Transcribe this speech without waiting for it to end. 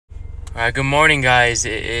Alright, good morning, guys.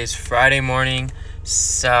 It is Friday morning,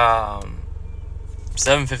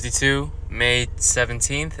 7:52, May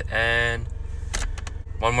 17th, and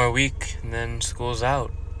one more week, and then school's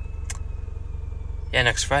out. Yeah,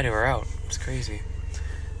 next Friday we're out. It's crazy.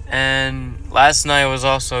 And last night was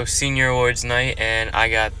also senior awards night, and I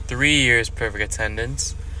got 3 years perfect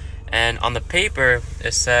attendance. And on the paper,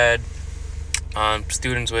 it said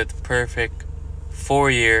students with perfect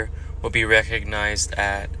 4-year will be recognized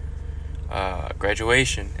at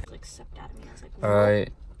graduation.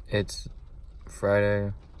 Alright, it's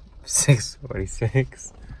Friday,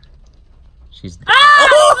 6:46. She's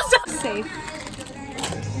safe.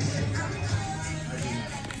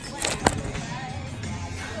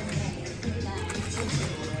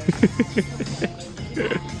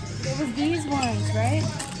 It was these ones, right?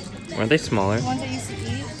 Weren't they smaller? The ones I used to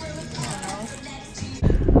eat?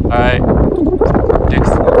 Alright,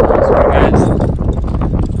 next guys.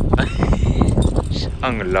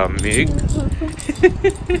 Ang lamig.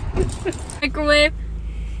 Microwave.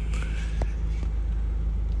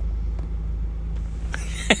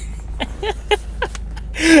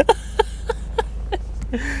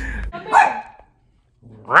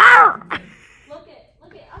 Look it,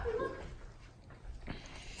 up and look.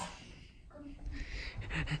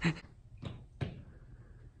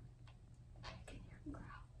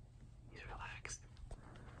 He's relaxed.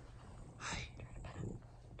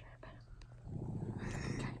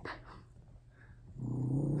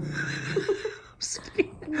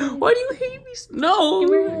 Why do you hate me? No.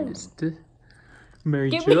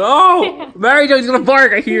 Mary Jo. Oh, Mary Jo's gonna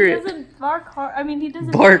bark. I hear it. He doesn't bark hard. I mean, he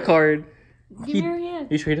doesn't bark hard. Give me your hand.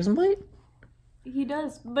 You sure he doesn't bite? He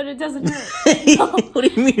does, but it doesn't hurt. What do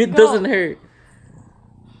you mean it doesn't hurt?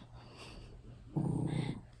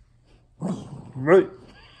 Right.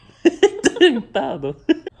 Tentado.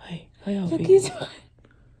 Hi, Alfie.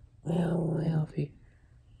 Hi, Alfie.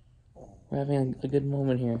 We're having a good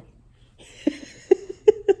moment here.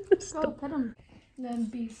 Go pet him. Then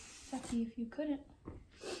be sucky if you couldn't.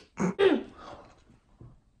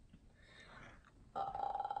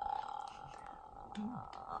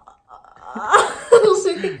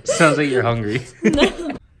 Sounds like you're hungry.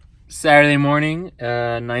 No. Saturday morning,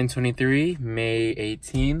 9:23, May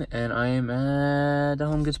 18, and I am at the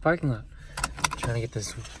Home Goods parking lot. Trying to get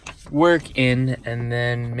this work in, and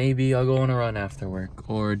then maybe I'll go on a run after work,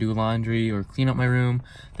 or do laundry, or clean up my room.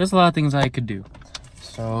 There's a lot of things I could do.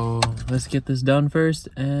 So let's get this done first,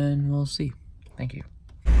 and we'll see. Thank you.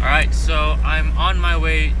 All right, so I'm on my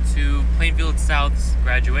way to Plainfield South's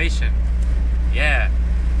graduation. Yeah.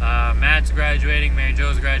 Matt's graduating, Mary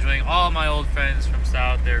Jo's graduating, all my old friends from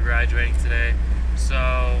South, they're graduating today.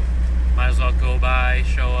 So, might as well go by,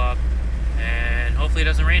 show up, and hopefully it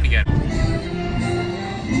doesn't rain again.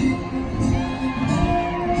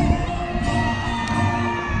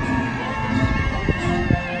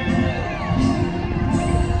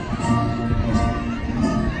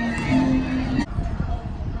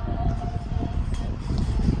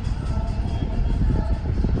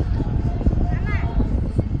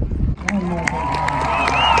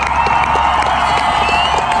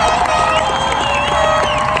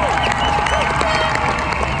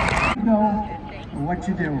 What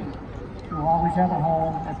you do. You'll always have a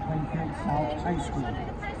home at Plainfield South High School.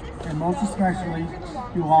 And most especially,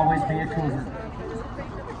 you'll always be a Cougar.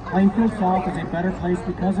 Plainfield South is a better place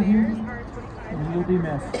because of you, and you'll be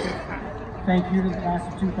missed. Thank you to the class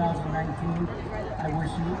of 2019. I wish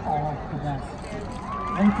you all the best.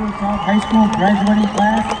 Plainfield South High School graduating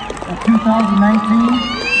class of 2019,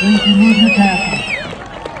 please remove your tassels.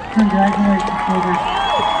 Congratulations, Cougars.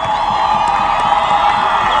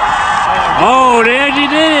 Oh, they actually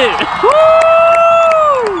did it! Woo!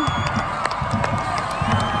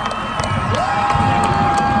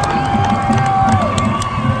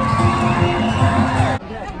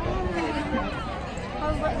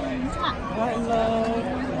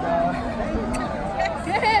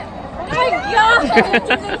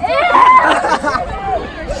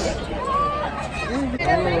 Oh my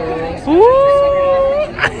god! Woo!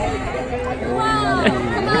 Wow!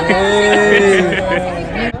 Come on!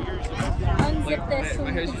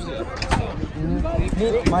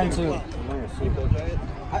 Mine too.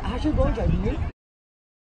 Actually, go drive you.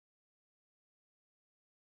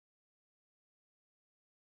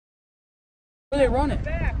 They run it.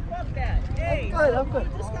 Fuck that. Hey, I'm good.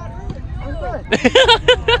 I'm good.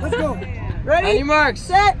 Let's go. Ready? On your marks.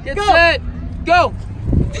 Set. Get go. set. Go.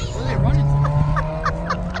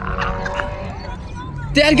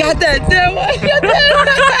 Dad got that. Dad got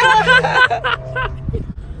that.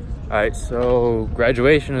 All right, so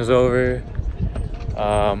graduation is over.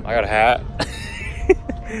 I got a hat.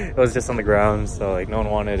 It was just on the ground, so like no one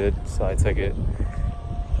wanted it, so I took it.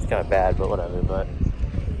 It's kind of bad, but whatever. But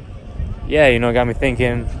yeah, you know, it got me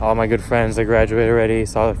thinking. All my good friends, they graduated already.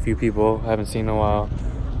 Saw a few people I haven't seen in a while.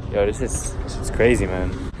 Yo, this is crazy,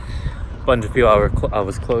 man. A bunch of people I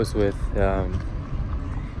was close with, you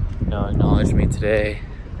know, acknowledged me today.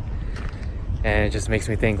 And it just makes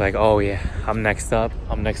me think like, oh yeah, I'm next up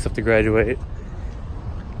to graduate.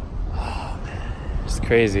 Oh man, it's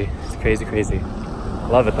crazy. It's crazy, crazy.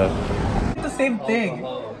 Love it though. The same thing.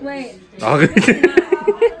 Wait. Oh.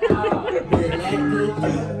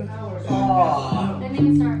 Then you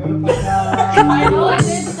can start. I know it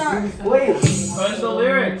did start. Wait. Where's the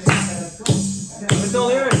lyrics? Where's the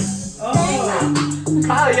lyrics? Oh.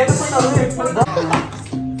 Kyle, you have to play the lyrics.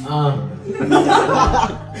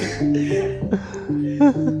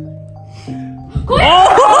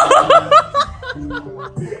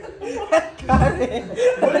 Got it.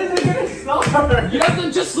 What is it gonna start? You have to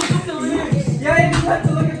just look up the lyrics. Yeah, you just have to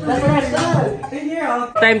look at the lyrics. That's what I said. In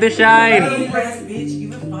here, Time to shine. Bitch,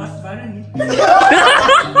 even fast better than me.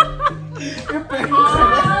 Your parents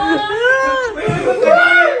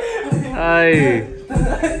Hi.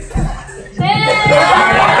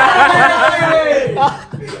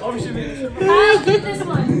 I'll get this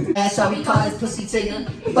one. That's how we call this pussy taking.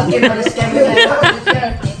 Fucking on the scammer.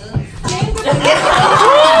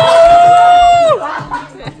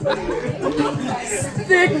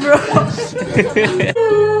 sick, bro.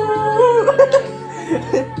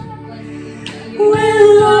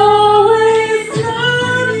 We'll always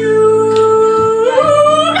love you.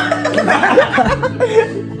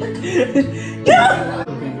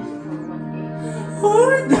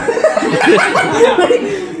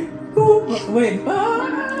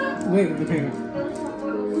 Wait, the payment.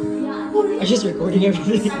 I'm just recording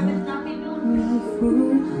everything.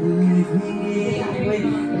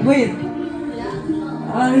 Wait.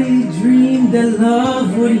 I dreamed that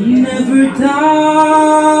love would never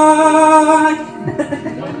die.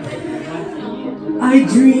 I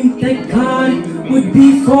dreamed that God would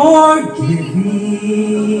be forgiving.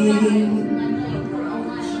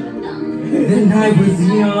 Then I was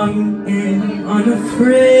young and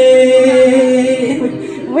unafraid.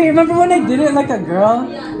 Wait, remember when I did it like a girl?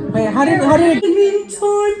 Wait, how did it? In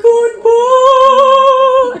time goodbye.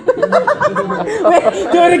 Wait,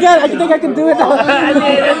 do it again. I think I can do it now. I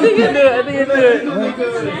think you do it.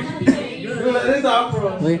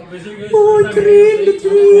 Wait. Oh, dream the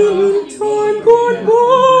dream in time goodbye.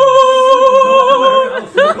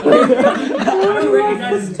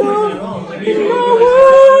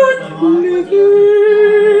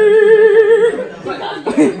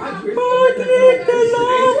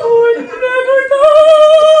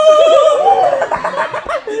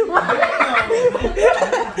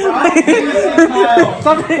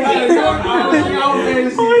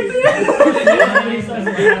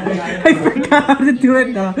 I forgot how to do it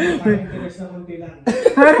now.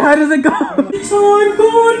 How does it go? Time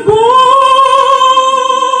gone by.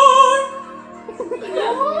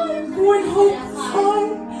 When hope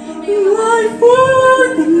found life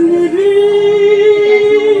worth living.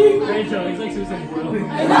 Rachel, he's like Susan Boyle.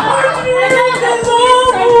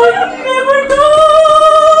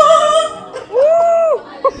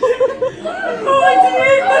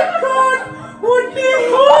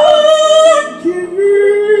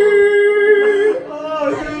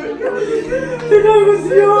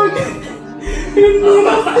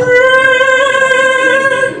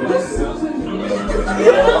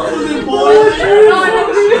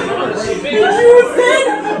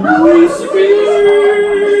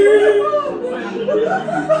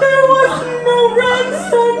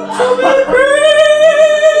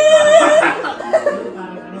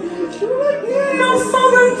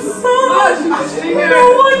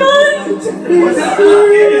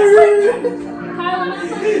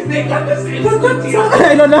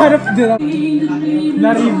 I don't know how to do that.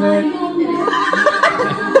 Not even.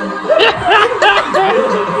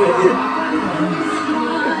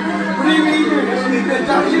 What do you mean?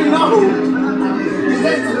 Don't you know?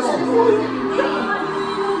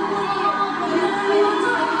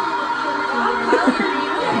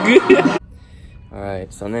 Alright,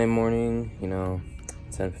 Sunday morning, you know,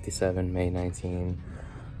 10:57, May 19.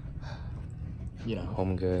 You know,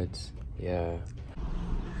 Home Goods, yeah.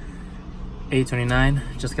 8:29,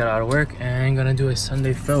 just got out of work and gonna do a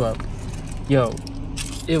Sunday fill up. Yo,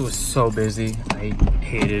 it was so busy. I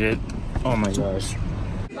hated it. Oh my gosh.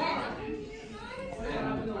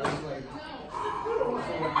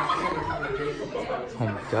 Oh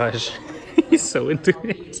my gosh. He's so into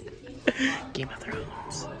it. Game of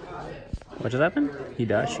Thrones. What just happened? He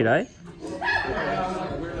died? She died?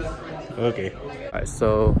 Okay. Alright,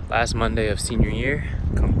 so last Monday of senior year,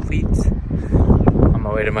 complete. On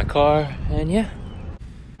my way to my car, and yeah.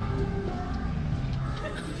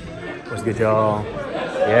 What's good, y'all?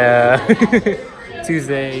 Yeah.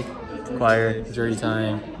 Tuesday, choir, jury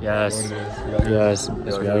time. Yes. Yes.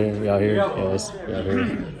 Yes, we out here. Yes. We out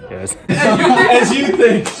here. Yes. As you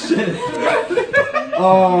think, shit.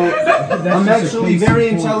 I'm actually very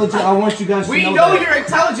intelligent. I want you guys to know We know that. you're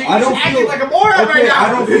intelligent. I You're don't just feel acting like a moron right now. I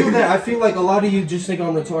don't feel that. I feel like a lot of you just think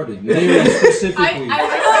I'm retarded. Very specifically.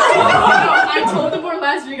 I told him more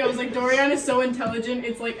last week. I was like, Dorian is so intelligent,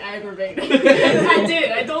 it's like aggravating. I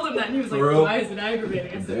did. I told him that, and he was like, why is it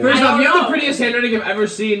aggravating? I said, First off, you have the prettiest handwriting I've ever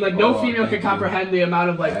seen. Like, no female can comprehend the amount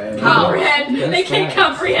of, like... comprehend. They can't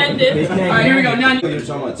comprehend it. Alright, here we go. Now, You're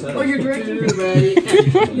talking about Oh, you're drinking.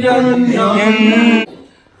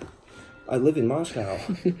 I live in Moscow.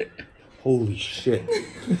 Holy shit.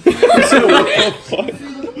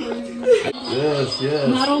 Yes.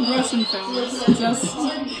 Not all Russian films, just...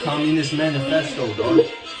 Communist Manifesto, dog.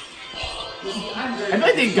 I feel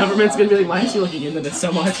like the government's gonna be like, why is she looking into this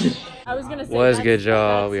so much? I was gonna say What's good,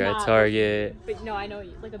 y'all? We are at Target. But no, I know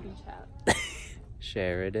you, like a beach hat.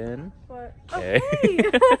 Sheridan. What? Okay.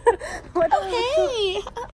 Hey!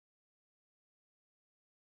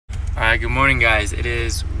 Alright, good morning, guys. It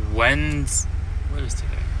is Wednesday. What is today?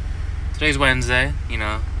 Today's Wednesday, you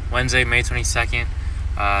know. Wednesday, May 22nd,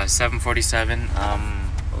 7:47.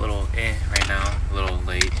 A little right now. A little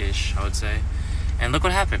late-ish, I would say. And look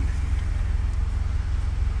what happened.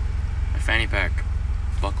 My fanny pack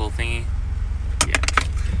buckle thingy. Yeah.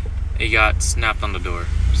 It got snapped on the door,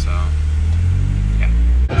 so... yeah.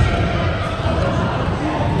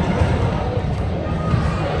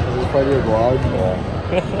 Is this part of your vlog?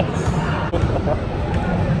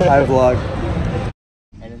 Hi vlog.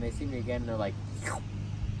 And then they see me again and they're like,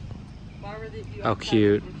 Why were they, how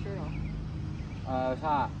cute. It's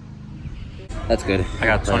hot. That's good. I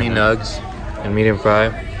got 20 nugs and medium fry.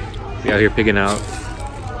 We out here picking out.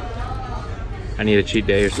 I need a cheat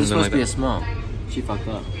day or something like that. This is supposed to be a small. She fucked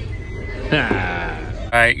up.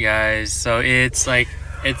 Alright guys, so it's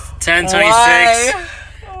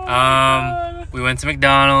 10:26. We went to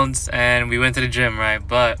McDonald's and we went to the gym, right?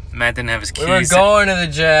 But Matt didn't have his keys. We were going to the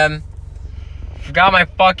gym. Forgot my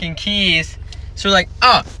fucking keys. So we're like,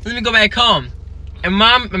 oh, let me go back home. And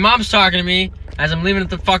my mom's talking to me as I'm leaving at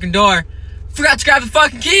the fucking door. Forgot to grab the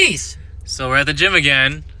fucking keys. So we're at the gym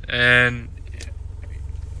again and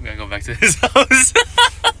we gotta go back to his house.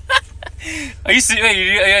 Are you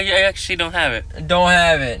serious? You actually don't have it? Don't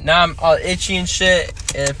have it. Now I'm all itchy and shit.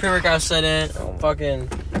 And pre-workout set in. Fucking.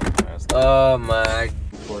 Oh my.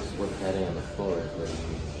 Of course, what's heading on the floor is where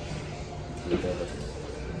you do that.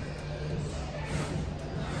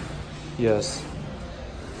 Yes.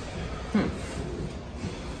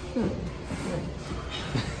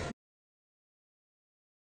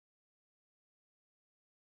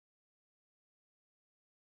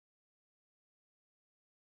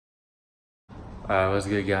 What's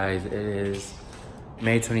good, guys? It is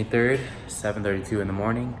May 23rd, 7:32 in the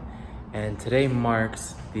morning, and today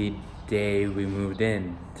marks the day we moved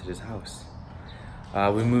in to this house.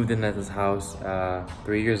 We moved in at this house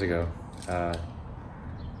 3 years ago.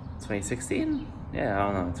 2016? Yeah,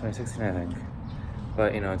 I don't know, 2016 I think.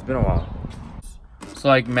 But you know, it's been a while. So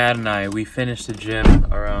like Matt and I, we finished the gym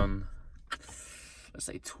around, let's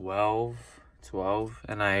say 12,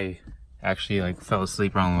 and I actually like fell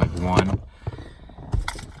asleep around like 1.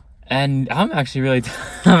 And I'm actually really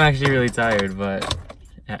tired, but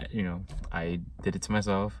you know, I did it to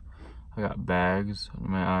myself. I got bags under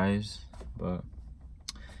my eyes, but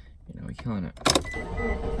you know, we're killing it.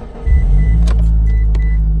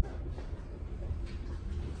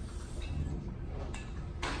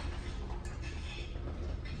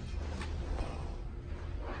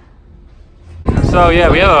 So yeah,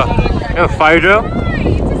 we have a fire drill.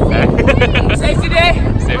 Safety day.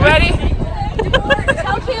 Ready?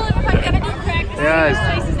 Tell Caleb if I'm gonna do practice Yes.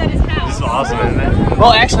 places at his house. This is awesome, isn't it?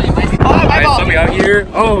 Well, actually, it might be. Oh, my Alright, ball. so we out here.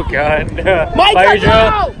 Oh god. Mike, Fire the drill.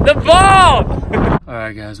 ball! The ball!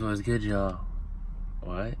 Alright guys, what's good, y'all?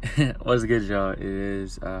 What? What's good, y'all? It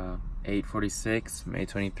is 8:46, May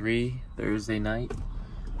 23, Thursday night.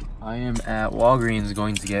 I am at Walgreens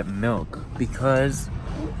going to get milk because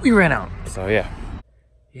we ran out. So yeah.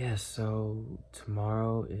 Yeah, so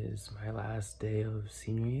tomorrow is my last day of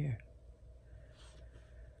senior year.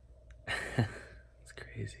 It's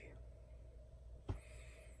crazy.